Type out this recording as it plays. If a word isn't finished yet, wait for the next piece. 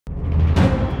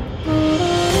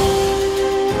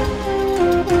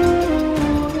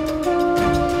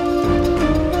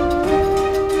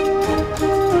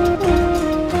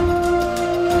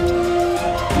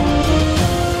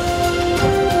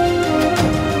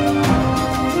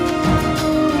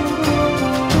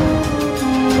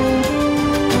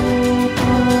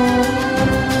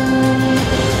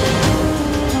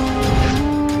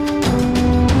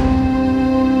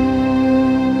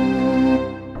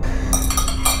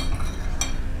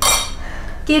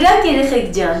Կերակ երեխեք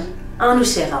ջան,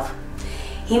 անուշ եղավ։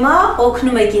 Հիմա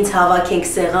օգնում եք ինձ հավաքենք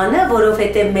սեղանը,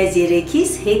 որովհետև մեզ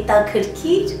երեքիս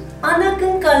հետաքրքիր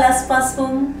անակնկալ է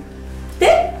սպասվում։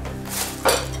 Դե։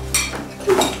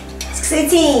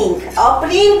 Սկսեցինք,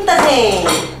 ապրիմ տղեն։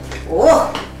 Օհ,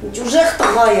 ինչ ուժեղ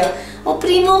տղա է,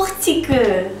 ապրիմ ողցիկը։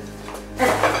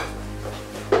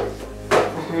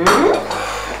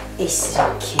 Էս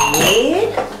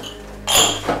ռոքեր,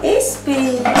 էս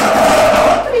բեր,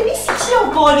 ապրիմ ես ինչ լավ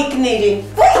բալիկներ են։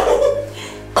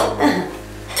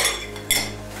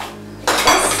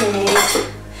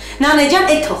 Նանե ջան,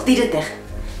 էդ թող, դիրը տեղ,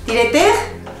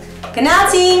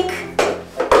 գնացինք,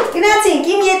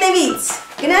 իմ ետևից,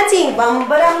 գնացինք, բամ,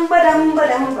 բարամ, բարամ,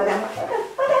 բարամ, բարամ,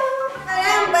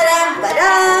 բարամ, բարամ,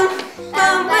 բարամ,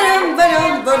 բամ, բարամ,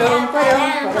 բարամ, բարամ,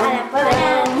 բարամ, բարամ,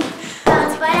 բարամ,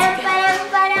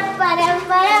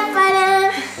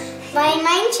 Բա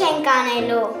հիմա ինչ ենք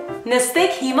անելու։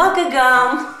 Նստեք հիմա կգամ։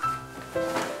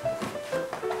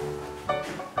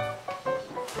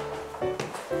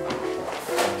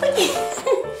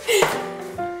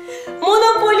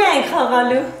 Մոնոպոլիա ենք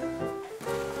խաղալու։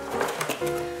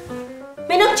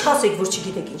 Մենակ չասեք, որ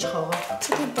չգիտեք ինչ խաղալ։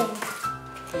 Չգիտեմ։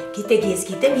 Գիտեք, ես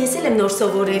գիտեմ, ես էլ եմ նոր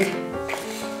սովորել։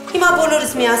 Հիմա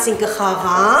բոլորս միասին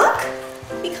կխաղանք,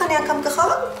 մի քանի անգամ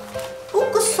կխաղանք ու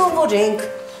կսովորենք։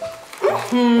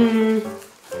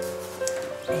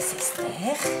 Ես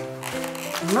էստեղ,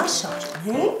 հիմա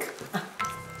շարժենք։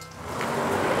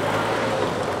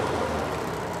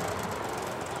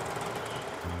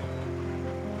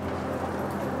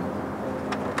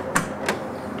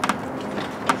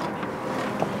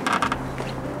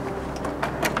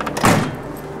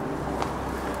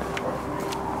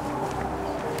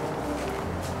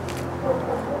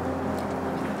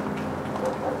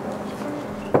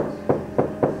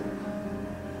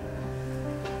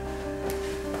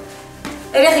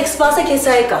 Երեխեք սպասեք,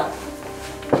 հեսա եկա։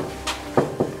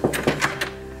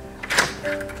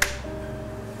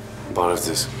 Բարև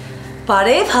ձեզ։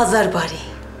 Բարև, հազար բարի։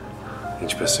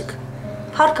 Ինչպես եք։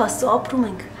 Փառք Աստծո, ապրում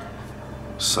ենք։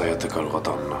 Սա եթե կարող է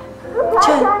տաննա։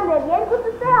 Չէ։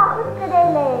 Երկուսս է ախր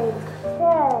կրել ենք։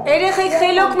 Երեխեք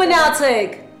խելոք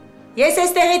մնացեք։ Ես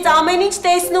այստեղից ամեն ինչ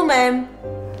տեսնում եմ։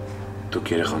 Դուք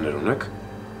երեխաներ ունեք։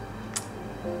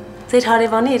 Ձեր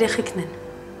հարևանի երեխեքն են։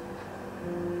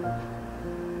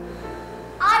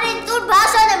 Տուր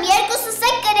բաշանում, երկուսս է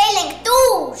կրել ենք,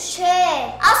 տուր, չէ,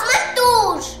 ասում եմ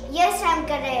տուր, ես եմ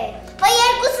կրել, բա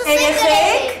երկուսս է կրել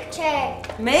ենք, չէ։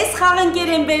 Մեզ խաղընկեր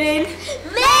են բերել։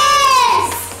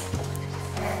 Մեզ!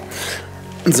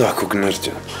 Ձակուկներ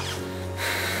ջան։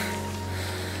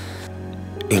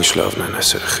 Ինչ լավն են այս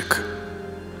երեխեք։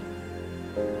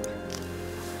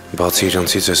 Բացի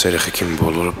իրանցից այս երեխեքին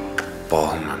բոլորը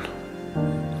պահում են։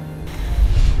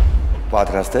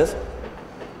 Պատրաստ ես։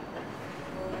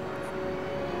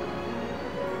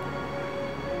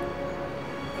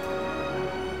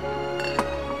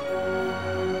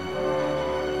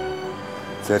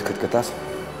 Ձերքդ կտաս։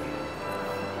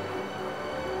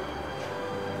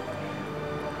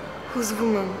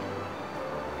 Հուզվում եմ,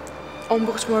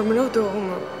 ամբողջ մարմնով դողում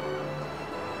եմ։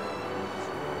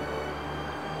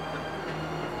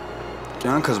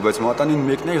 Կյանքս, բայց մատանին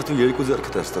մեկն է, դու երկու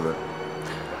ձերքդ ես տվել։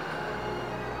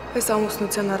 Այս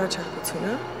ամուսնության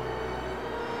առաջարկությունը։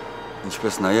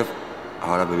 Ինչպես նաև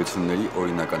հարաբերությունների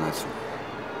օրինականացում։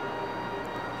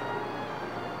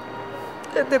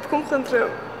 Այդ դեպքում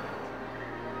խնդրեմ։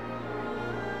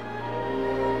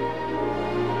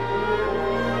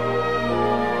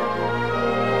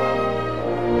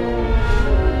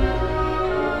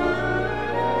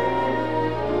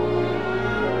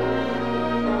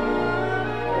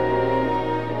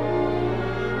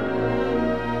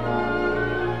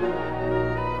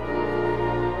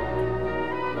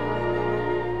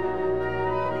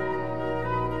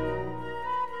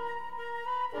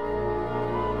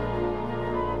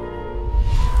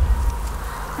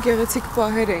 Գեղեցիկ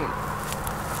պահեր էին,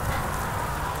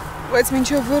 բայց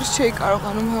մինչև վերջ չէի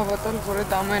կարողանում հավատալ, որ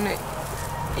այդ ամենը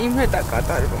իմ հետ է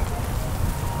կատարվում։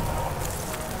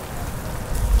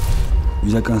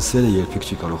 Իրական սերը երբեք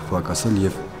չի կարող պակասել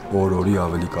և օր-օրի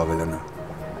ավելի կավելանա։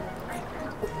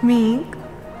 Մինք,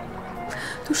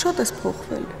 դու շատ ես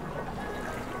փոխվել։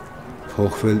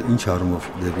 Փոխվել ինչ առումով,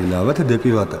 դեպի լավը թե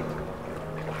դեպի վատը։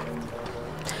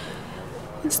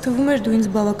 Ինձ թվում էր դու ինձ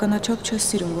բավականաչափ չես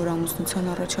սիրում, որ ամուսնության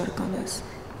առաջարկ անես։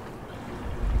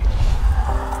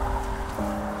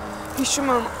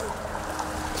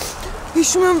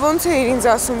 Հիշում եմ ոնց էիր ինձ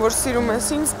ասում, որ սիրում ես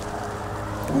ինձ,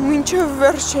 ու մինչև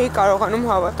վերջ չէի կարողանում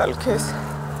հավատալ քեզ։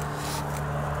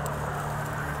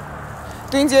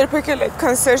 Դու ինձ երբեք էլ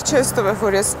այդքան սեր չես տվել,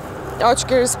 որ ես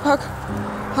աչքերս փակ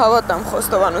Հավատամ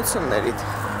խոստովանություններիդ։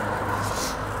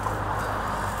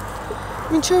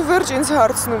 Մինչև վերջ ինձ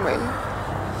հարցնում էի։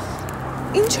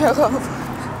 Ինչ եղավ։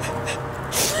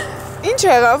 Ինչ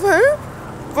եղավ, հա?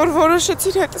 Որ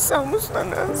որոշեցիր հետս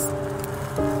ամուսնանաս։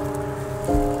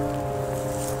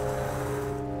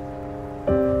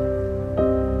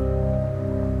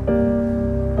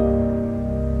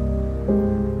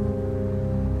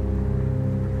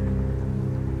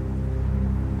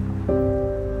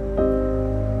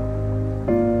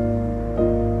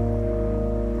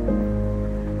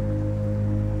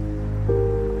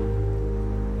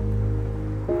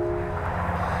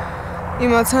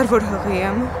 Իմացար, որ հղի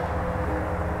եմ։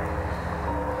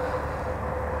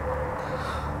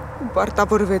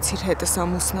 Պարտավորվեցիր հետս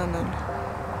ամուսնանալ։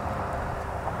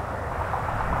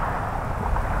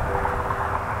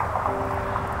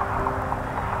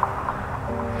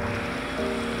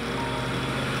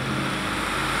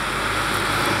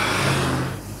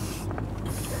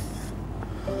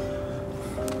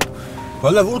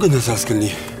 Բալա, որ գնաս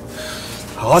ասկնի։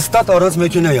 Հաստատ առած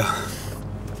մեքենա է։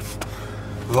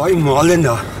 Վայ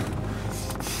մալենա։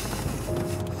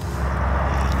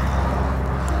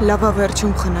 Լավա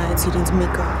վերջում խնայեցիր ինձ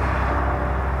Միկա։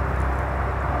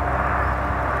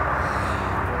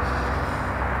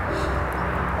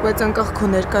 Բայց անկախ քո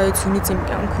ներկայությունից իմ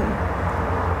կյանքում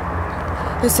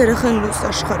ես երեխան լույս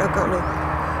աշխարհակալով։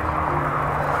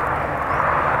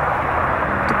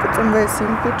 Դու կծնվես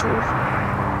իմ փճուր։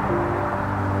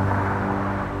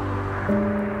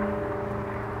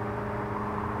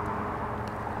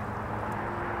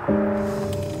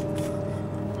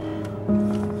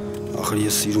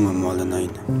 Ես սիրում եմ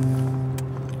Մալենային։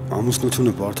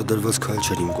 Ամուսնությունը պարտադրված քայլ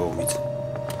չէր իմ կողմից։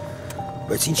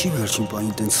 Բայց ինչի վերջին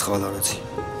պահին տենց սխալ արեցի։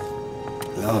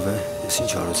 Լավ է, ես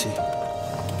ինչ արեցի։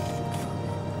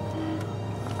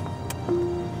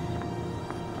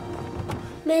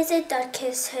 Մեզ է տար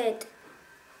քեզ հետ։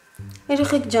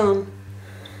 Երեխեք ջան,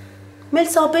 մեր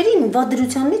սապերին վատ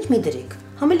դրության մեջ մի դրեք։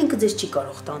 Համել ինքը ձեզ չի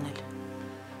կարող տանել։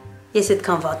 Ես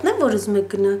այդքան վատն եմ, որ ուզում եք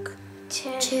գնաք։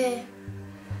 Չէ։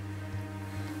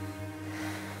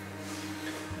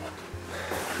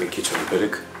 Մի քիչ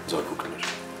ամպերեք ձակուկներ։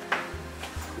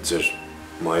 Ձեր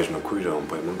մայրն ու քույրը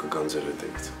անպայման կգան ձեր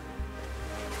հետևից։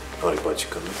 Արի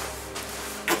բաչիկանը։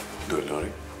 Դու էլ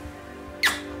արի։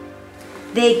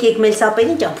 Դե եկեք մեր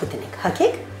սապերին ճամփու տնենք,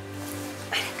 հագեք։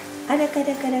 Արագ։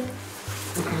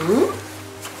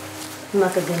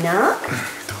 Հիմա կգնաք։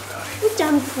 Ու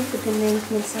ճամփու կտնենք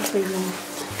մեր սապերին։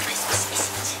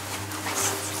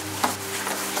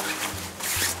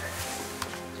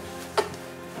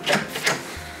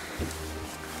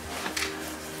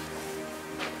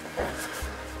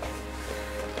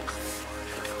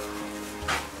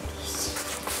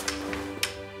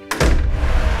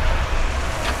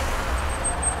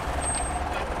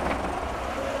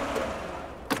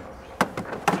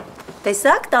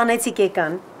 Տեսակ, տանեցիք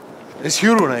եկան։ Ես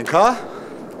հյուր ունենք, հա?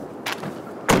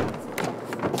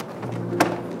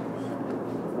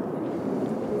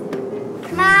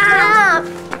 Մամ!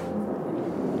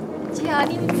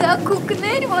 Ջանին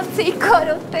ձակուկներ, ոնց էի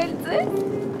կարոտել ձեզ։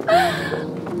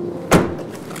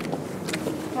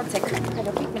 Ոնց եք,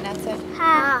 հելոպիկ մնացել։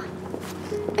 Հա։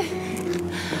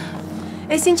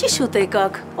 Էս ինչի շուտ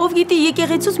եկաք, ով գիտի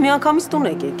եկեղեցուց միանգամից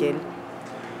տուն եք եկել։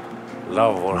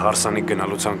 Լավ, որ հարսանիք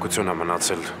գնալու ցանկություն է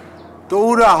մնացել։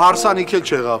 Տուրը հարսանիք էլ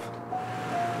չեղավ։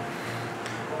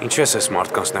 Ինչպես ես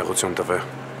մարդկանց նեղություն տվել։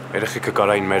 Երեխեքը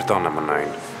կարային մեր տանը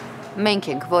մնային։ Մենք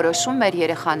ենք որոշում մեր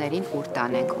երեխաներին ուր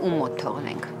տանենք, ու մոտ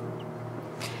թողնենք։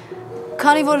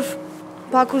 Քանի որ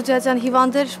Բաքուր ջաջան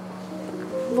հիվանդ էր,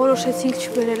 որոշեցինք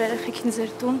չբերել երեխեքին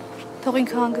ձեր տուն, թող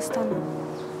ինքը հանգստանա։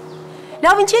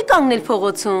 Լավ, ինչ եք կանգնել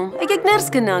փողոցում, եկեք ներս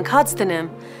գնանք, հաց դնեմ։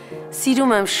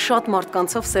 Սիրում եմ շատ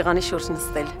մարդկանցով սեղանի շուրջ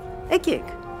նստել։ Եկեք։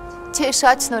 Չէ,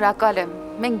 շատ շնորհակալ եմ,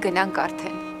 մենք գնանք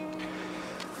արդեն։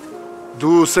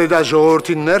 Դու սեդա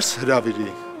ժողովրդին ներս հրավիրի։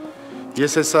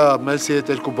 Ես հեսա Մելսի հետ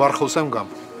երկու բառ խոսեմ գամ։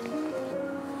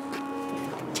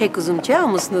 Չեք ուզում չէ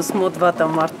ամուսնուս մոտ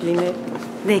վատամարդ լինել։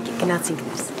 Դե եկեք գնացինք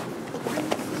ներս։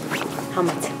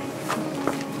 Համեցեք։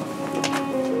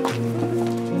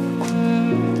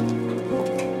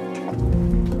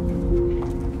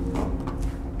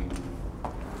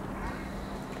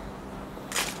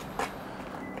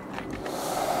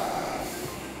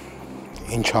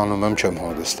 Ինչ անում եմ չեմ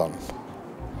հանգստանում։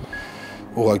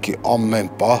 Ուղղակի ամեն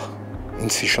պահ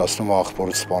ինձ հիշացնում է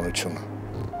աղբորից սպանությունը։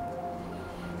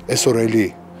 Այսօր էլի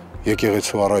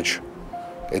եկեղեցու առաջ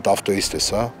այդ ավտոյից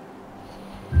տեսա։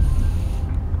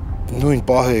 Նույն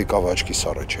պահը եկավ աչքիս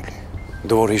առաջ էլի։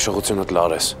 Դու որ հիշողությունդ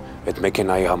լարես, այդ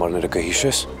մեքենայի համարները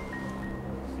կհիշես։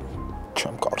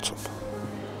 Չեմ կարծում։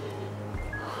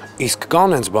 Իսկ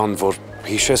կան հենց բան, որ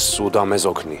հիշես ու դա մեզ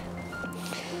օգնի։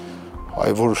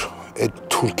 Այ որ այդ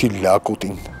թուրքի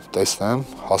լակուտին տեսնեմ,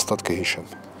 հաստատ կհիշեմ։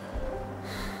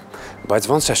 Բայց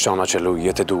ոնց ես ճանաչելու,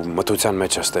 եթե դու մթության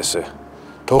մեջ ես տեսել։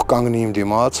 Թող կանգնի իմ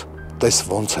դիմաց, տես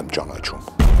ոնց եմ ճանաչում։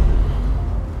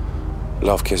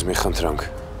 Լավ քեզ մի խնդրանք,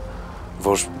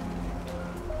 որ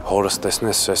հորս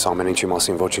տեսնես, ես ամեն ինչի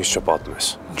մասին ոչինչ չպատնես։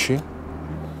 Ինչի՞։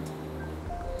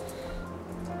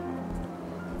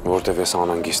 Որտև ես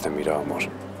անհանգիստ եմ իր համար։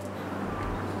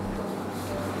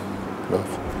 Լավ։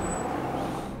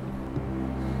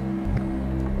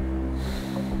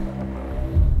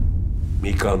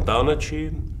 Միկան տանը չի,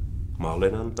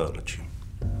 Մալենան տանը չի։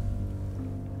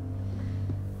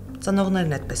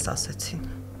 Ծնողներն այդպես ասեցին։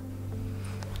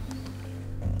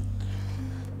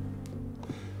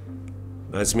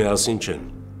 Բայց միասին չեն,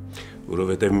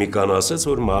 որովհետև Միկան ասեց,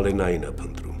 որ Մալենային է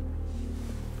փնտրում։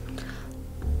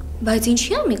 Բայց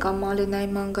ինչի՞ է Միկան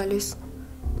Մալենային ման գալիս։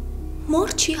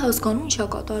 Մոր չի հասկանում ինչա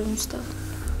կատարում ստեղ։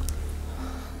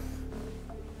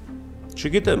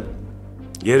 Չգիտեմ,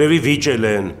 երևի վիճել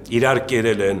են, իրար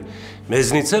կերել են,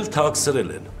 մեզնից էլ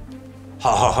թաքցրել են։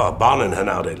 Հա, բան են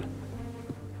հնարել։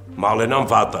 Մալենան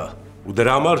վատ է, ու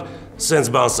դրա համար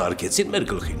սենց բան սարքեցին մեր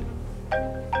գլխին։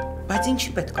 Բայց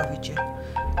ինչի պետք է վիճել։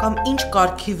 Կամ ինչ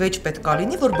կարգի վեճ պետք է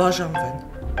լինի, որ բաժանվեն։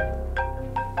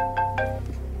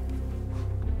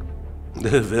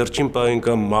 Վերջին պահին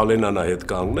կամ Մալենան է հետ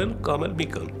կանգնել, կամ էլ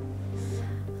Միկան։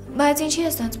 Բայց ինչի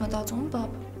ես տենց մտածում,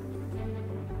 բաբ։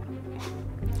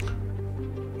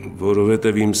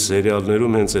 Որովհետև իմ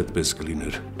սերիալներում հենց այդպես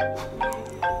կլիներ։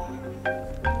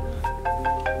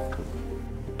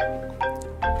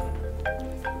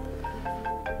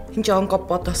 Ինչ անկապ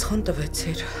պատասխան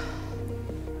տվեցիր։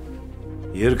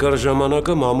 Երկար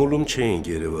ժամանակը մամուլում չէինք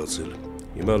երևացել։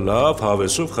 Հիմա լավ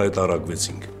հավեսով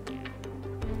խայտարակվեցինք։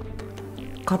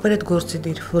 Կապեր այդ գործի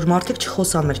դիր, որ մարդիկ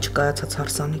չխոսա մեր չկայացած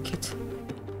հարսանիքից։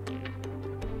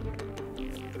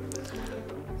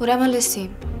 Ուրեմն լսի,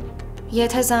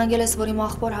 եթե զանգել ես, որ իմ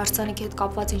աղբոր հարսանիքի հետ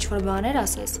կապված ինչ-որ բաներ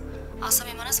ասես, ասեմ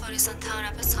իմանաս, որ ես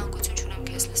ընդհանրապես ցանկություն չունեմ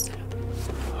քեզ լսելու։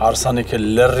 Հարսանիքը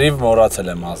լրիվ մոռացել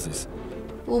եմ Ազիզ։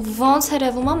 Ու ոնց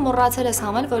երևում է մոռացել ես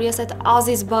համել, որ ես այդ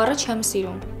Ազիզ բառը չեմ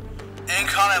սիրում։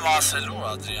 Այնքան եմ ասելու,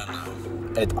 Ադրիանա,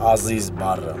 այդ Ազիզ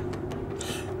բառը,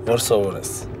 որ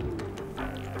սովորես։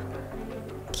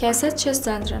 Քեզ հետ չես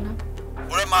ձանձրանա։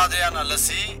 Ուրեմն Ադրիանա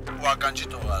լսի ու ականջի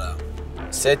տողարա։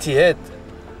 Սեթի հետ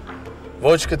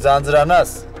ոչ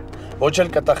կձանձրանաս, ոչ էլ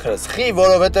կտխրես։ Խի,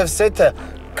 որովհետև Սեթը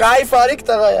կայֆ արիկ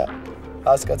տղա է։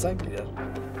 Հասկացանք իրար։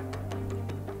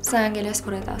 Զանգել ես,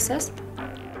 որ այդ ասես։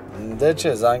 Դե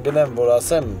չէ, զանգել եմ, որ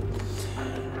ասեմ։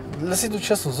 Լսի դու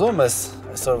չես ուզում ես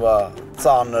այսօրվա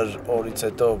ծանր օրից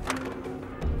հետո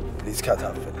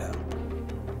լիցքաթափվել եմ։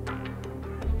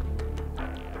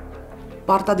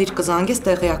 Պարտադիր կզանգես,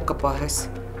 տեղյակ կպահես։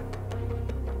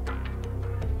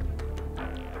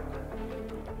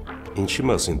 Ինչի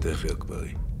մասին տեղյակ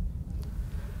պահի։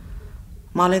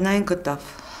 Մալենային գտավ։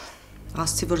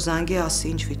 Ասցի, որ զանգի ասի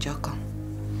ինչ վիճակ է։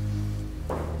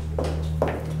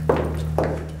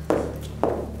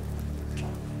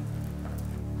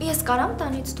 Ես կարամ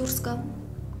տանից դուրս գամ։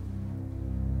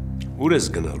 Ուր ես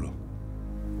գնալու։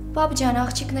 Բաբ ջան,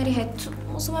 աղջիկների հետ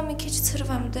ուզում եմ մի քիչ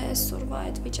ցրվեմ դե այսօրվա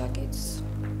այդ վիճակից։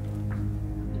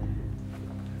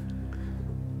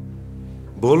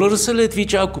 Բոլորս էլ այդ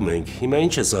վիճակում ենք, հիմա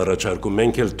ինչ ես առաջարկում,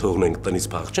 մենք էլ թողնենք տնից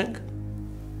փախչենք։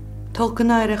 Թող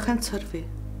գնա երեխեն ցրվի։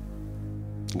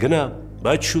 Գնա,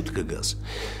 բայց շուտ կգաս,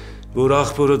 որ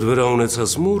աղբորդ վրա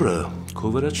ունեցած մուրը քո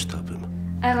վրա չթափեմ։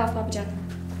 Եղավ բաբ ջան։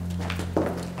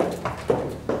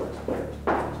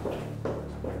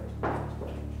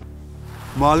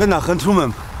 Մալենա, խնդրում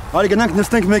եմ, արի գնանք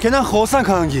նստենք մեքենան, խոսանք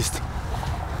հանգիստ։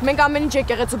 Մենք ամեն ինչ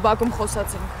եկեղեցու բակում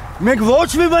խոսացինք։ Մենք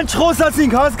ոչ մի բան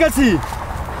չխոսացինք, հասկացի։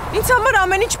 Ինձ համար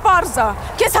ամեն ինչ պարզ է,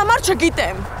 քեզ համար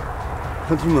չգիտեմ։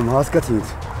 Խնդրում եմ, հասկացի ինձ։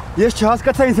 Ես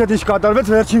չհասկացա ինձ հետ ինչ կատարվեց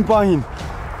վերջին պահին։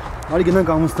 Արի գնանք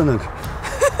ամուսնանանք։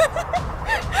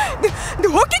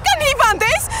 Դու հոգեկան հիվանդ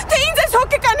ես, թե ինձ ես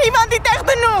հոգեկան հիվանդի տեղ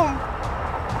դնում։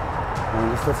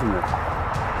 Հանգստացի մեր։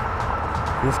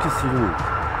 Ես քեզ սիրում եմ։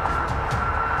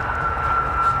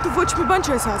 Դու ոչ մի բան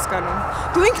չես հասկանում։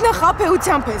 Դու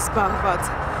ինքնախաբեությամբ ես զբաղված։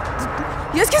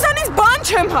 Ես քեզանից բան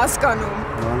չեմ հասկանում։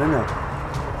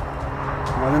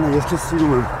 Մալենա, ես քեզ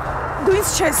սիրում եմ։ Դու ինձ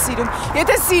չես սիրում։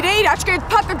 Եթե սիրեիր, աչքերդ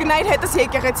փակը գնայիր հետս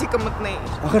եկեղեցի կմտնեիր։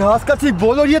 Ախր հասկացի,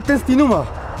 բոլորի հետ տես տինում է։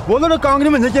 Բոլորը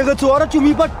կանգնում են եկեղեցու առաջ ու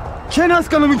մի բան չեն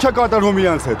հասկանում ինչա կատարվում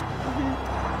իրանց հետ։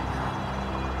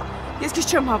 Ես քեզ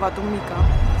չեմ հավատում, Միկա։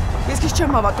 Ես քեզ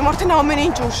չեմ հավատում, արդեն ամեն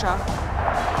ինչ ուշ է։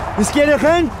 Իսկ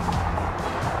երեխեն։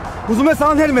 Ուզում ես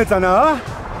անհել մեծանա, հա։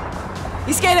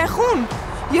 Իսկ երեխուն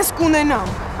ես կունենամ,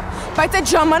 բայց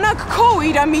այդ ժամանակ քո ու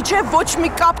իրա միջև ոչ մի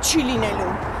կապ չի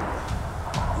լինելու։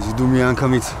 Իսկ դու մի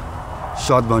անգամից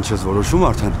շատ բան չես որոշում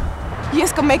արդեն։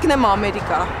 Ես կմեկնեմ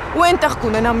Ամերիկա ու այնտեղ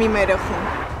կունենամ իմ երեխուն։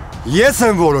 Ես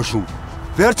եմ որոշում։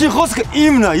 Վերջին խոսքը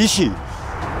իմն է, իշի։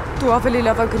 Դու ավելի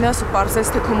լավ է գնաս ու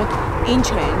պարզես, թե քո մոտ ինչ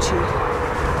է ինչի։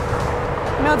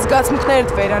 Մի հատ զգացմունքներդ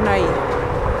վերանայի։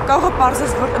 Կարող է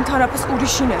պարզես, որ ընդհանրապես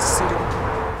ուրիշին ես սիրում։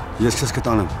 Ես քեզ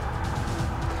կտանեմ։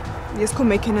 Ես քո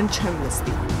մեքենան չեմ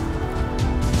նստի։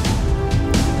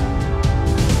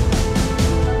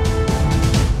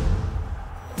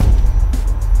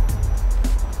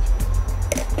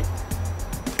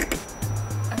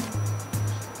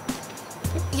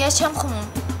 Ես չեմ խմում։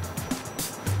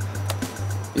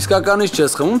 Իսկականից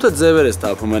չես խմում, թե ձևեր ես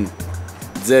թափում են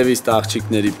ձևից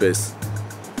աղջիկների պես։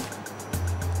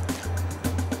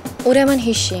 Ուրեմն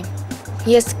հիշի,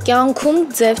 ես կյանքում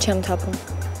ձև չեմ թափում։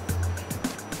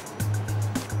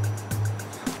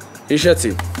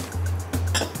 Հիշեցի։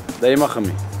 Դե հիմա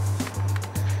խմի։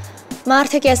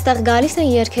 Մարդիկ այստեղ գալիս են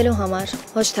երգելու համար,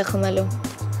 ոչ թե խմելու։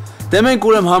 Դե մենք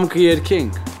ուրեմն համ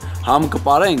կերգենք, համ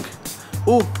կպարենք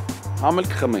ու համ էլ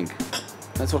կխմենք։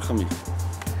 Հենց որ խմի։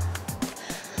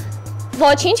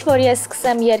 Ոչինչ, որ ես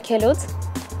սկսեմ երգելուց։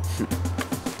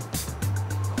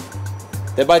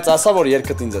 Դե բայց ասա, որ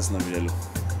երգդ ինձ ես նվիրելու։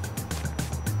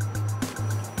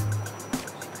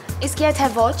 Իսկ եթե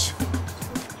ոչ։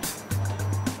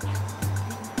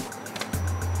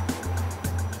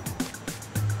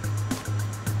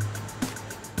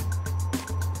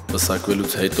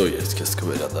 Պսակվելուց հետո ես քեզ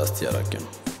կվերադաստիարակեմ։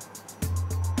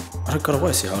 Արա կարող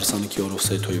ես հարսանիքի օրով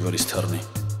սեթոյի վրից թռնի։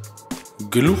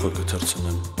 Գլուխը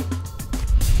կթռցնեմ։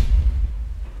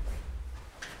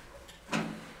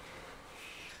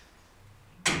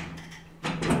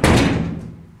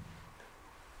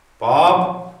 Պապ։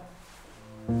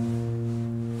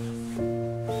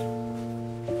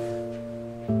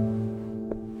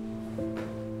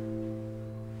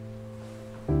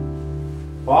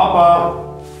 Պապա։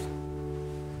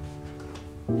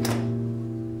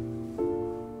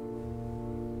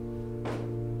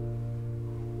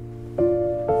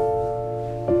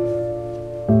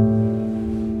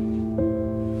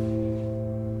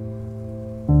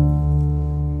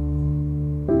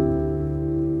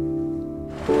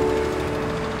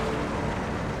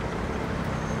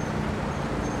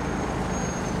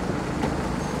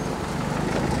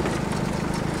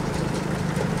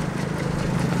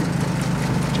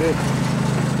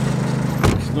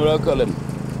 Շնորհակալ եմ։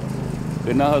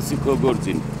 Գնա հասի քո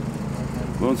գործին։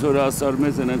 Ոնց որ ասար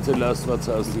մեզ են հենց էլ Աստված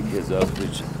հասնի քեզ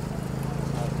աղբիջ։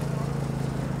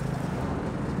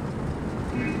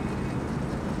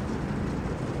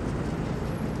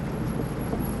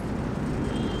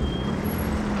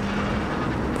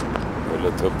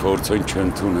 Հələ թե փորձեն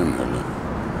չընդունեն հələ։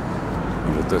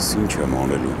 Հələ տես ինչ եմ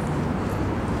անելու։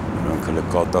 Նրանք հələ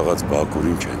կատաղած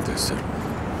բակուրին չեն տեսել։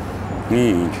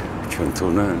 Ինչ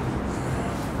չընդունեն։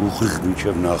 Ուղիղ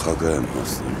մինչև նախագահ եմ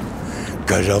հասնելու,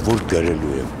 գաժավոր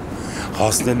դերելու եմ,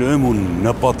 հասնելու եմ ու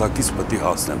նպատակից պետք է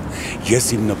հասնեմ, ես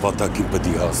իմ նպատակին պետք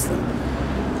է հասնեմ,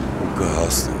 ու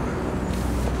կհասնեմ։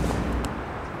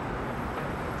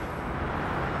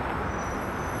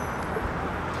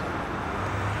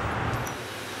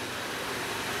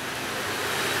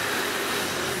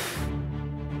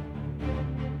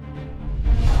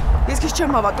 Ես քեզ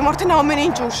չեմ հավատում, արդեն ամեն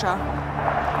ինչ ուշ է։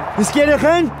 Իսկ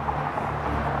երեխեն։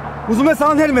 Ուզում ես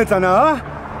անհել մեծանա, հա։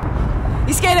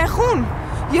 Իսկ երեխուն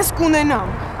ես կունենամ,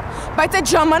 բայց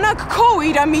այդ ժամանակ քո ու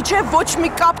իրա միջև ոչ մի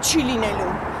կապ չի լինելու։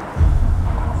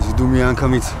 Իսկ դու մի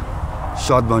անգամից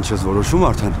շատ բան չես որոշում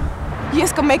արդեն։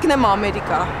 Ես կմեկնեմ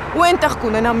Ամերիկա ու այնտեղ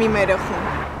կունենամ իմ երեխուն։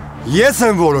 Ես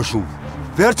եմ որոշում։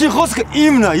 Վերջին խոսքը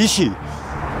իմն է, իշի։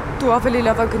 Դու ավելի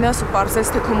լավ է գնաս ու պարզես,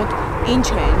 թե քո մոտ ինչ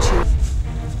է ինչի։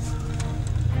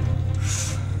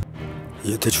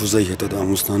 Եթե չուզեի հետդ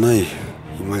ամուսնանայի,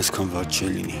 հիմա այսքան վատ չի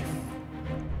լինի։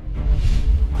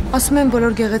 Ասում են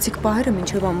բոլոր գեղեցիկ պահերը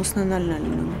մինչև ամուսնանալն է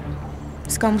լինում։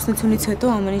 Իսկ ամուսնությունից հետո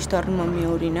ամեն ինչ դառնում է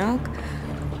միօրինակ,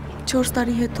 4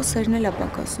 տարի հետո սերն էլ է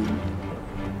պակասում։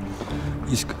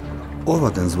 Իսկ ով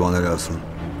է տենց բաներ ասում։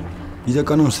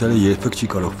 Իրականում սերը երբեք չի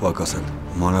կարող պակասել,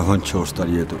 մանավանդ 4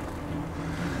 տարի հետո։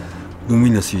 Դու մի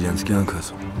լսի իրենց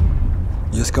կյանքս։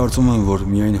 Ես կարծում եմ, որ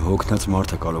միայն հոգնած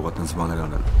մարդը կարող է տենց բաներ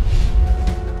անել։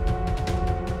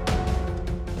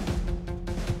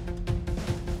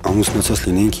 Ամուսնացած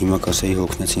լինեինք, հիմա կասեի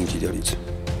հոգնեցինք իրարից,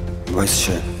 բայց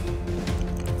չէ,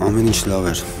 ամեն ինչ լավ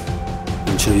էր,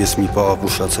 մինչև ես մի պահ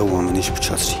ապուշացա ու ամեն ինչ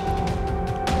փչացրի։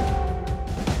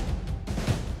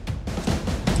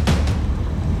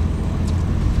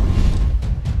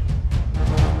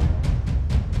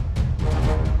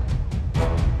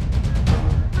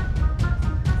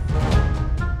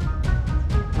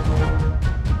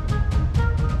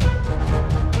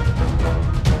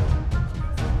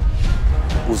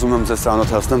 ուզում եմ ձեզ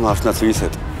ծանոթացնեմ հարսնացուիս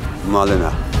հետ,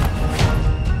 Մալենա։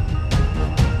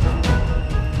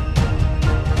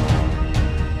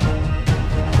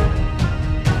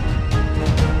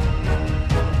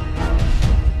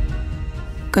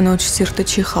 Կնոջ սիրտը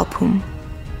չի խաբում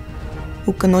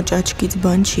ու կնոջ աչքից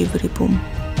բան չի վրիպում։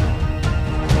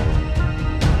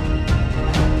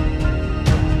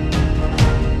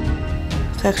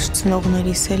 Խեղճ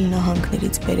ծնողներիս էլ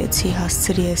նահանգներից բերեցի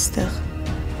հասցրի էստեղ,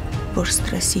 որ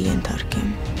ստրեսի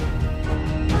ենթարկեմ։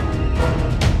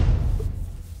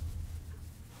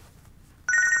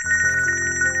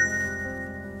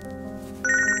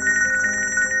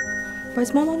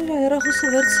 Բայց մաման իր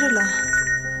հեռախոսը վերցրել է։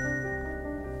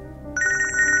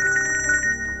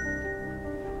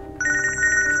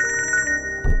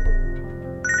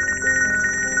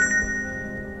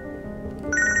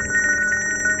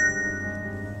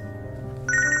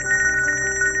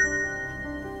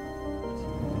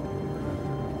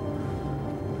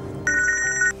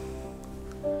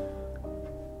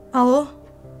 Ալո։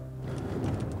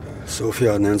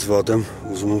 Սոֆիա, նենց վատ եմ,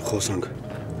 ուզում եմ խոսանք։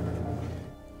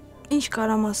 Ինչ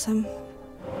կարամ ասեմ։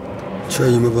 Չէ,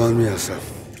 իմը բան մի ասա։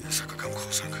 Հեսա կգամ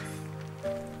խոսանք։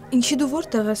 Ինչի դու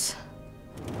որտեղ ես։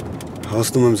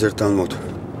 Հասնում եմ ձեր տան մոտ։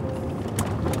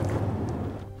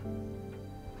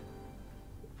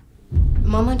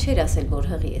 Մաման չէր ասել,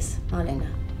 որ հղի ես, Մալենա։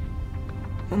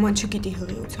 Մաման չգիտի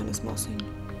հղիությանս մասին։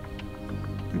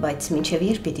 Բայց մինչև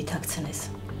երբ պիտի թաքցնես։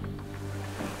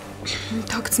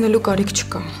 Թաքցնելու կարիք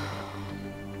չկա։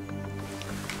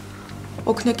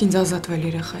 Օգնեք ինձ ազատվել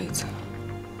երեխայից։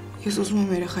 Ես ուզում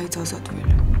եմ երեխայից ազատվել։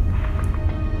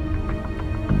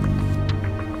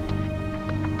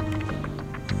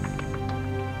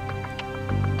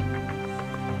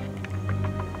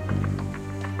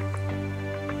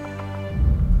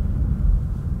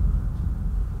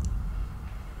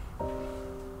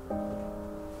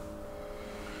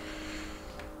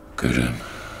 Գրեմ,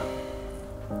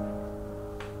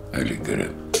 էլի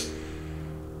գրեմ,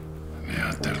 մի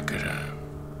հատ էլ գրեմ,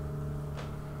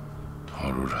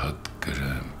 100 հատ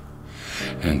գրեմ,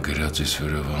 են գրածիս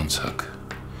վերև անցակ,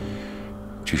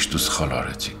 ճիշտ ու սխալ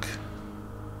արեցիք,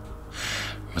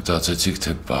 մտածեցիք,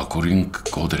 թե Բակուրին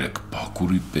կկոդրեք,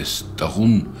 Բակուրի պես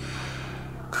տաղուն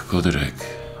կկոդրեք,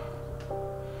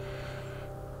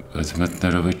 բայց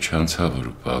մտներով է չանցա,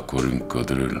 որ Բակուրին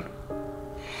կոդրել,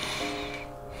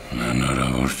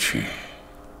 հնարավոր չի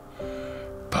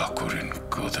Բակուրին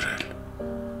կոդրել։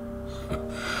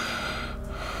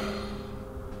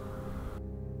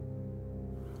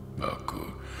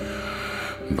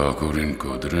 Բակուրին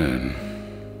կոդրեն,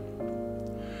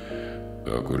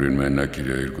 Բակուրին մենակ իր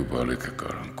երկու բալիկը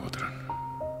կարան կոդրեն։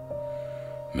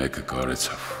 Մեկը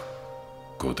կարեցավ,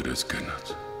 կոդրեց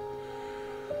գնաց։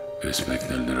 Ես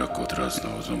մեկն էլ նրա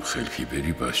կոդրածն ուզում խելքի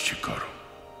բերի, բայց չի կարում։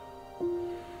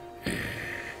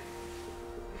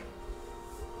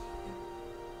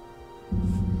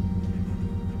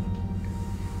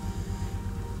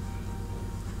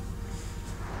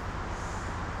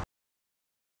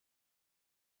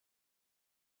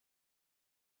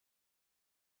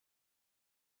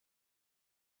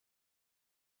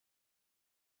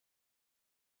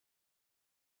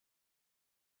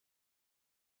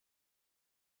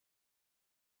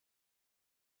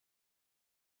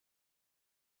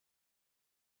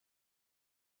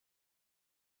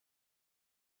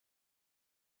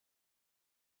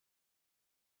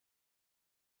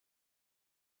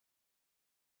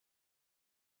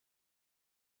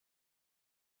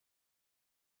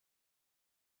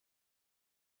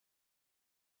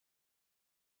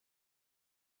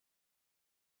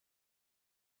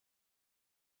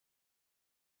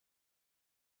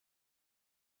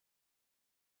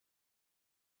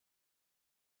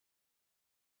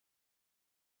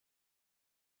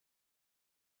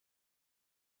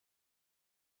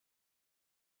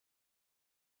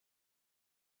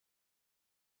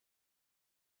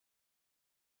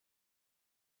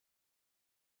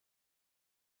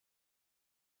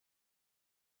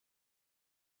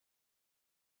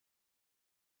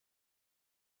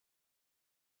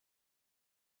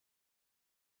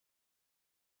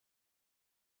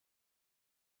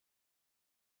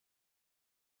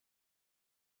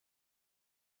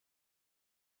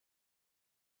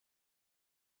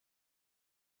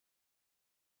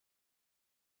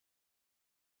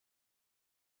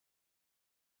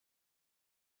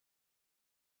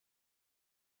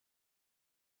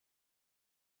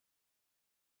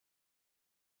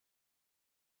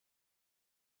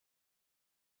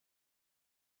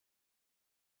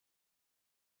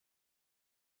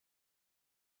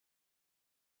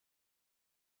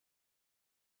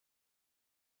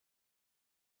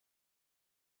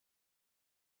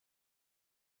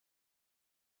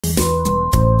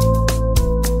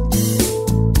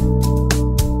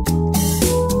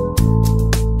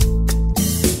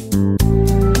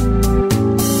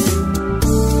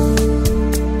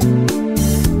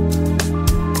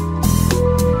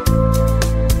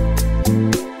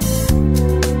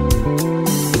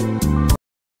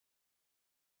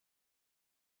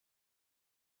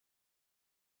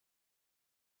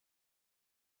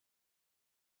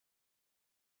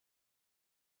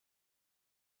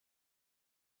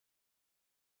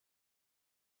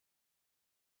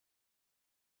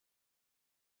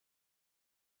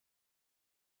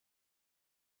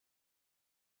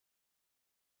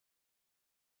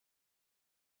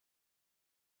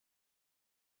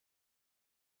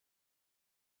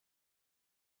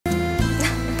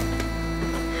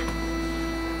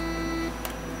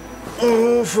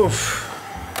 Ուֆ։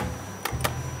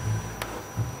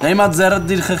 Հիմա ձեռդ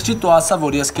դիր խղճի դու ասա,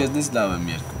 որ ես քեզնից լավ եմ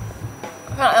երգում։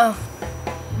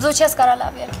 Դու չես կարա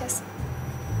լավ երգես։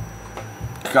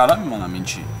 Կարամ իմանամ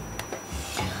ինչի։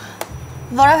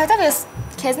 Որովհետև ես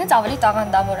քեզնից ավելի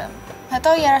տաղանդավոր եմ։ Հետո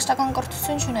երաժշտական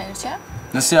կրթություն չունեիր, չէ՞։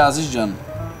 Լսի Ազիզ ջան,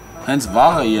 հենց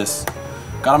վաղը ես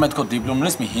կարամ այդ քո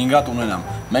դիպլոմներից մի 5 հատ ունենամ։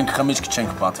 Մենք խմիչք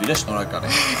չենք պատվիրել, շնորհակալ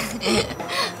եմ։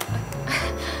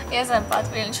 Ես եմ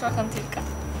պատվիրել, ինչ-որ խնդիր կա։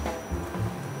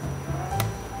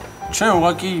 Չէ,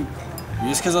 ուղղակի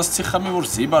ես քեզ ասացի խմի, որ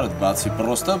զիբարդ բացի,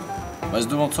 պրոստը, բայց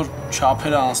դու ոնց որ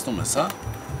չափերը անցնում ես, հա։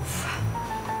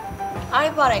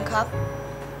 Արի բարենք, հա։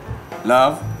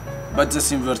 Լավ, բայց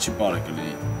ես իմ վերջի բարը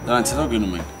կլինի։ Դրանից հետո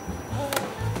գնում ենք։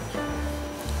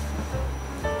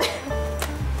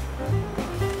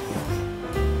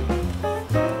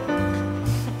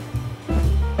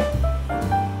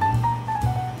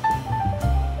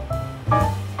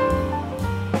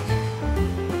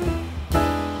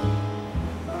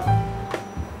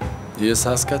 Ես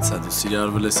հասկացա, դու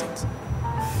սիրարվել ես ինձ։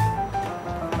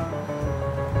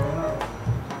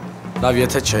 Լավ,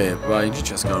 եթե չէ, բա ինչի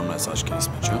չես կարող նայես աչքերիս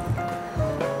մեջ, հա։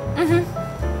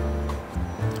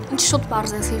 Ինչ շուտ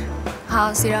պարզեցիր, հա,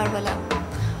 սիրարվել եմ,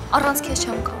 առանց քեզ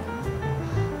չեմ կարող,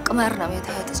 կմեռնեմ,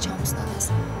 եթե հետս չամուսնանես։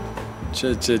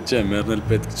 Չէ, մեռնել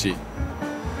պետք չի։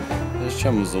 Ես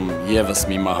չեմ ուզում եվս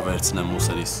մի մահ վերցնեմ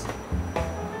ուսերիս։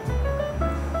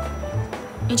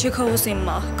 Ինչի քո ուսին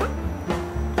մահ կա։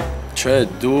 Չէ,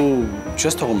 դու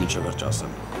չես թողում ինչը վերջ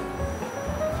ասեմ։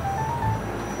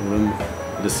 Ուրեմն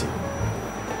լսի,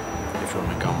 երբ որ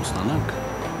մենք ամուսնանանք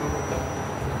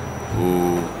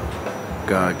ու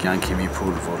գա կյանքի մի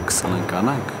փուլ, որ 20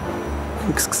 ընկանանք,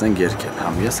 մենք կսկսենք երգել,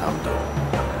 համ ես, համ դու,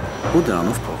 ու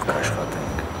դրանով փող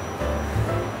կաշխատենք,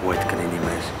 ու այդ կլինի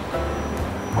մեր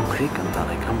փոքրիկ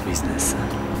ընտանեկան բիզնեսը։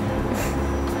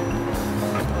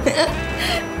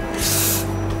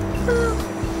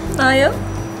 Այո։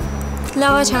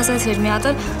 Լավ է չասեցիր, մի հատ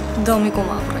էլ դոմիկում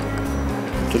ապրենք։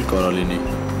 Դուլ կարա լինի,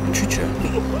 ինչու՞ չէ։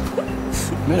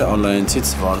 Մեր ալայնցից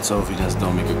վարձով իրենց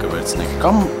դոմիկը կվերցնենք,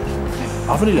 կամ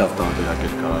ավելի լավ տարբերակ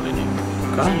էլ կարա լինի։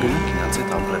 Կարան գնանք իրենց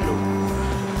հետ ապրելու։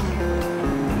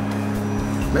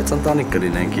 Մեծ ընտանիք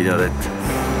կլինենք իրար հետ։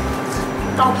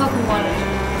 Տափակ ուղարեր։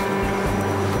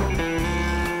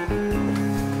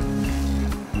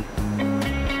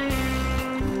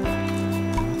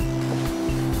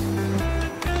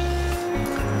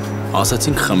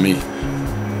 Ասացինք խմի,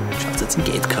 չասացինք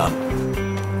այդքան։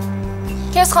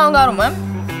 Քեզ խանգարում եմ։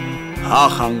 Հա,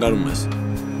 խանգարում ես։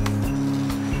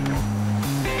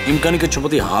 Իմ կնիկը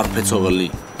չպետք է հարբեցողը լինի։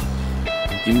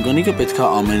 Իմ կնիկը պետք է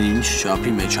ամեն ինչ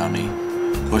շապի մեջ անի,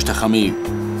 ոչ թե խմի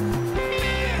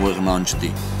ու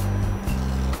եղնանջտի։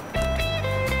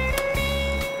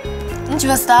 Ինչ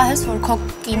վստահ ես, որ քո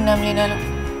կինն եմ լինելու։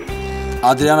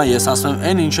 Ադրիանա, ես ասում եմ,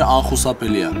 այն ինչը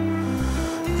անխուսափելի է։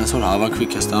 Ես որ հավաքվի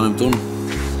քեզ տանեմ տուն,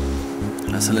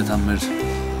 ես էլ էտան մեր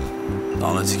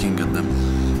տանեցիքին գտնեմ։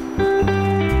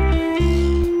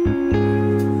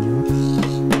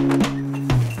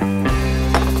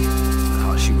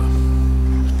 Հաշիվը։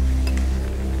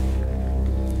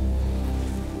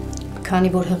 Քանի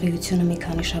որ հղիությունը մի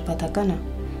քանի շաբաթական է,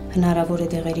 հնարավոր է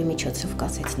դեղերի միջոցով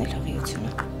կասեցնել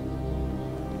հղիությունը։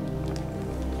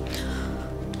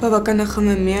 Բավական է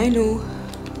խմեմ միայն ու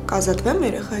կազատվեմ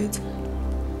երեխայից։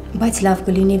 Բայց լավ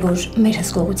կլինի, որ մեր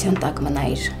հսկողության տակ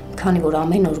մնայիր, քանի որ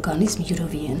ամեն օրգանիզմ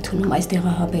յուրովի է ընդունում այս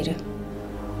դեղահաբերը։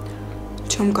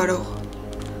 Չեմ կարող,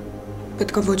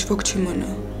 պետք է ոչ ոք չի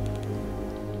մնա։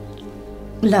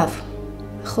 Լավ,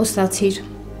 խոստացիր,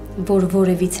 որ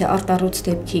որևիցե արտառոց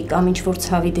դեպքի կամ ինչ-որ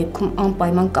ցավի դեպքում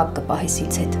անպայման կապ կպահես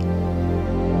ինձ հետ։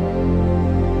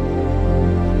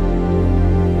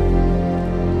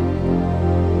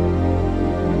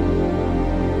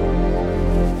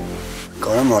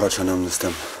 Կարամ առաջանամ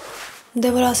նստեմ։ Դե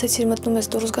որ ասեցիր մտնում ես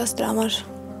դուրս գաս դրա համար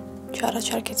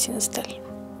չառաջարկեցի նստել։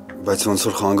 Բայց ոնց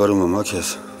որ խանգարում եմ, հա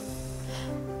քեզ։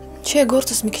 Չէ,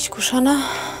 գործս մի քիչ կուշանա,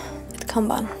 այդքան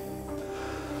բան։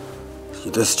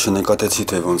 Գիտես չնկատեցի,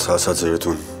 թե ոնց հասա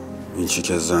ձերտուն, ինչի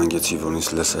քեզ զանգեցի, որ ինձ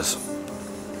լսես։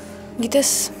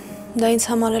 Գիտես, դա ինձ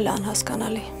համար էլ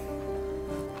անհասկանալի։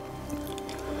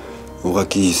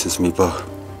 Ուղղակի ինձ մի պահ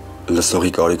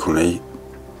լսողի կարիք ունեի,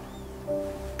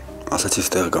 ասացի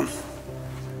ստեղ գամ։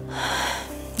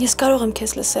 Ես կարող եմ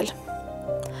քեզ լսել,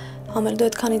 համել դու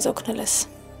այդքան ինձ օգնել ես,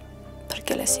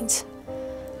 փրկել ես ինձ։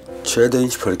 Չէ, դե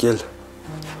ինչ փրկել,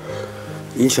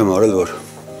 ինչ եմ արել, որ։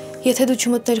 Եթե դու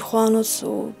չմտներ խոհանոց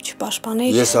ու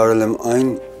չպաշտպաներ… Ես արել եմ այն,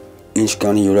 ինչ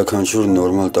կանի յուրաքանչյուր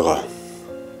նորմալ տղա։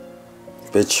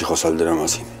 Պետք չի խոսալ դրա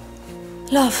մասին։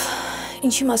 Լավ,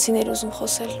 ինչի մասին էր ուզում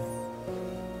խոսել։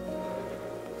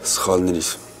 Սխալներիս։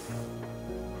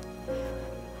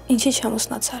 Ինչի՞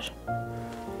 չամուսնացար։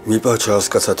 Մի պահ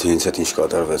չհասկացա, թե ինձ հետ ինչ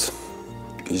կատարվեց։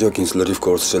 Իրոք ինձ լրիվ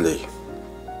կորցրել էի։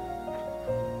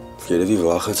 Երևի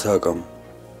վախեցա կամ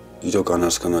իրոք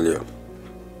անհասկանալի է։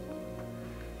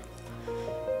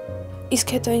 Իսկ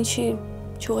հետո ինչի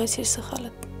չուղեցիր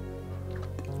սխալը։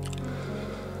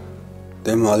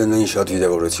 Դե Մալենային շատ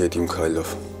վիրավորեցի այդ իմ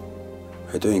քայլով։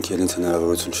 Հետո ինքը ինձ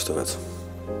հնարավորություն չտվեց։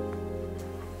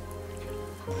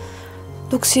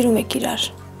 Դուք սիրում եք իրար,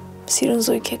 սիրուն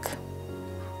զույգ եք։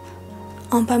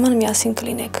 Անպայման միասին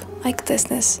կլինեք, այ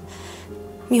կտեսնես,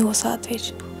 մի հուսահատվիր։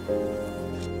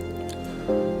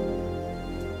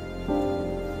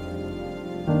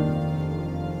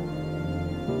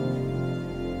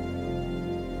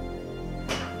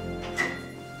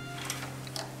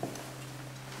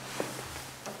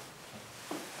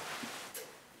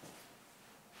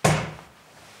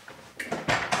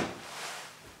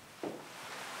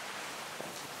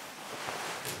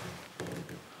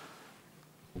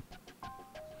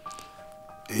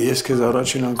 Ես քեզ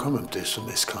առաջին անգամ եմ տեսում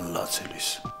այսքան լացելիս։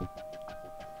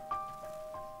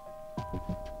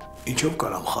 Ինչով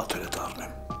կարամ խաթրդ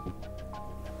առնեմ։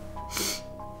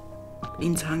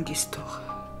 Ինձ հանգիստ թող։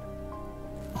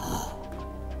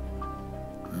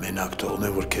 Մենակ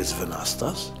թողնեմ, որ քեզ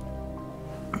վնաստաս։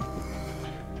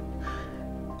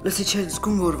 Լսի չէ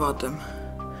զգում, որ վատ եմ։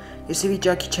 Ես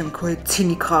վիճակի չեմ քո հետ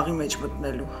ցինիկ խաղի մեջ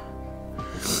մտնելու։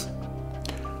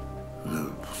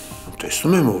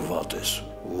 Տեսնում եմ, որ վատ ես,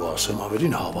 ու ասեմ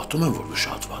ավելին հավատում եմ, որ դու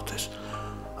շատ վատ ես։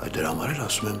 Այդ դրա համար էլ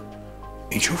ասում եմ,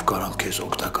 ինչով կարամ քեզ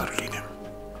օգտակար լինեմ։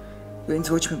 Դու ինձ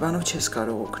ոչ մի բանով չես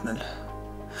կարող օգնել։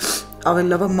 Ավելի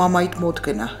լավ է մամայիդ մոտ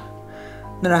գնա։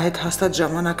 Նրա հետ հաստատ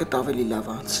ժամանակդ ավելի լավ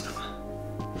է անցնում։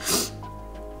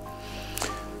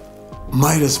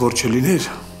 Մայրս որ չլիներ,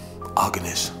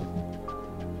 Ագնես,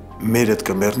 մերդ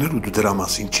կմեռներ ու դու դրա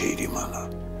մասին չէիր իմանա։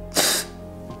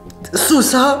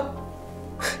 Սուս, հա։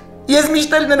 Ես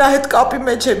միշտ էլ նրա հետ կապի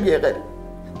մեջ եմ եղել։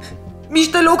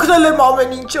 Միշտ էլ օգնել եմ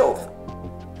ամեն ինչով։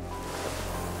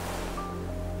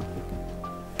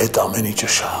 Այդ ամեն ինչը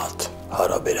շատ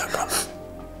հարաբերական է։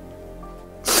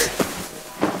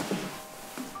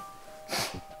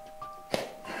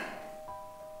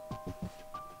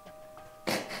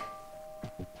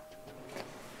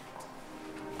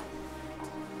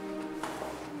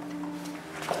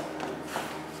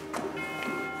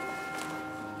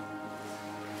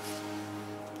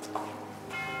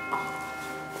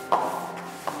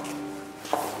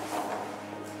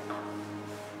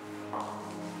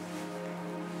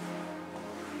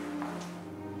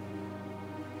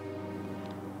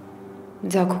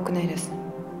 Ձագուկներս,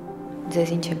 ձեզ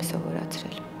ինչ եմ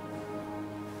սովորացրել։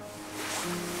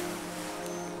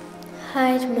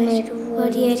 Հայր մեր,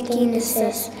 որ երկինս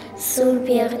ես,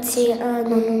 Սուրբ Եղծի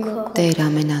անունքով։ Տեր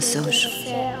ամենազոր,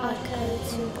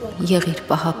 եղիր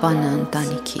պահապանը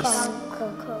ընտանիքիս,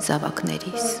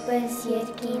 զավակներիս,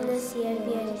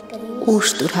 ուշ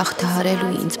տուր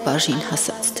հաղթահարելու ինձ բաժին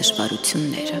հասած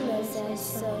դժվարությունները,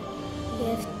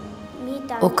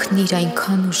 օգնիր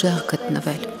այնքան ուժեղ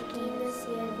գտնվել,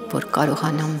 որ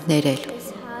կարողանամ ներել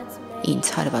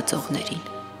ինձ հարվածողներին։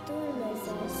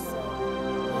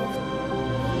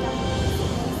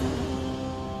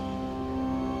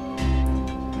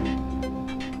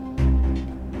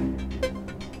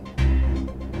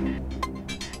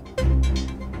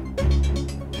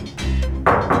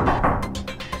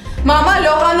 Մամա,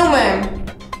 լողանում եմ։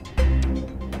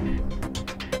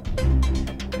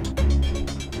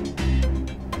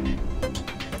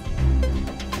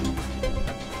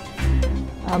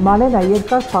 Մալենա,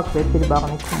 երկար փակվեց իր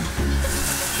բաղնիքում։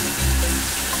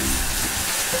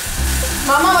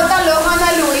 Մամա, մտա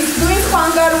լողանալու, իսկ դու ինձ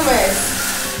խանգարում ես։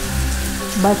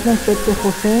 Բայց մենք պետք է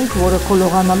խոսենք, որը քո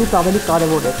լողանալուց ավելի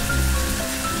կարևոր է։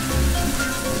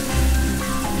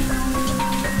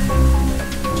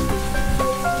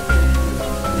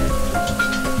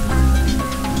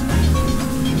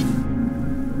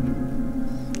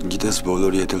 Գիտես,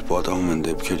 բոլորի հետ էլ պատահում են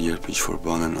դեպքեր, երբ ինչ-որ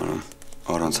բան են անում,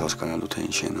 առանց հասկանալու, թե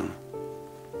ինչ են անում։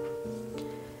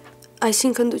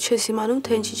 Այսինքն դու չես իմանում,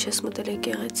 թե ինչի չես մտել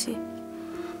եկեղեցի։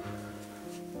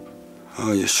 Հա,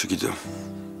 ես չգիտեմ։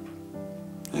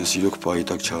 Ես իրոք պահի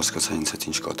տակ չհասկացա ինձ հետ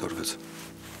ինչ կատարվեց։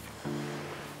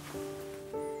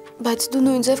 Բայց դու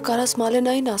նույն ձև կարաս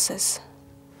Մալենային ասես։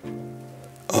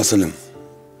 Ասել եմ,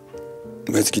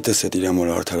 բայց գիտես, այդ իր համար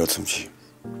արդարացում չի։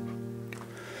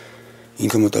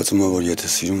 Ինքը մտածում է, որ եթե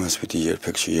սիրում ես, պիտի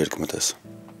երբեք չերկմտես։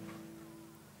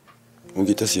 Ու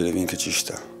գիտես, երևի ինքը ճիշտ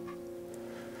է։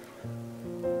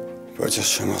 Բայց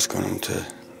ես չեմ հասկանում, թե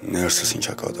ներսս ինչ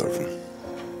է կատարվում։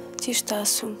 Ճիշտ է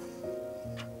ասում։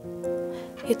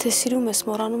 Եթե սիրում ես,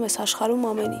 մոռանում ես աշխարհում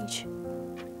ամեն ինչ։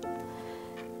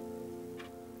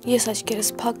 Ես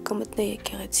աչքերս փակ կմտնեի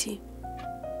եկեղեցի,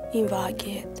 իմ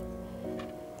Վահագի հետ։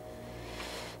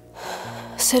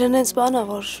 Սերն այնց բան է,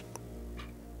 որ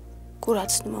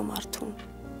կուրացնում է մարդուն։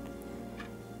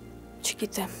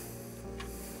 Չգիտեմ։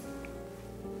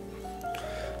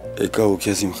 Եկա ու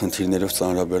քեզ իմ խնդիրներով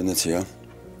ծանրաբեռնեցի, հա։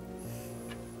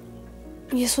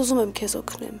 Ես ուզում եմ քեզ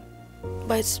օգնեմ,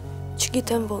 բայց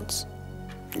չգիտեմ ոնց։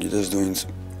 Գիտես դու ինձ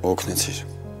օգնեցիր։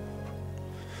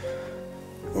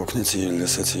 Օգնեցիր,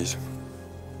 լսեցիր։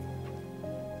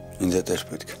 Ինձ է տեր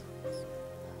պետք։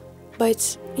 Բայց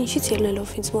ինչից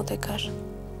ելնելով ինձ մոտ եկար։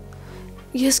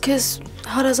 Ես քեզ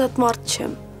հարազատ մարդ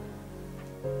չեմ։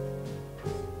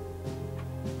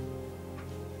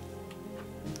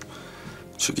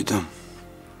 Չգիտեմ։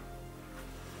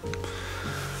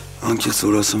 Անկեղծ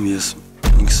որ ասեմ, ես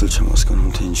ինքս էլ չեմ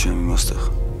հասկանում, թե ինչի եմ իմ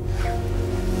այստեղ։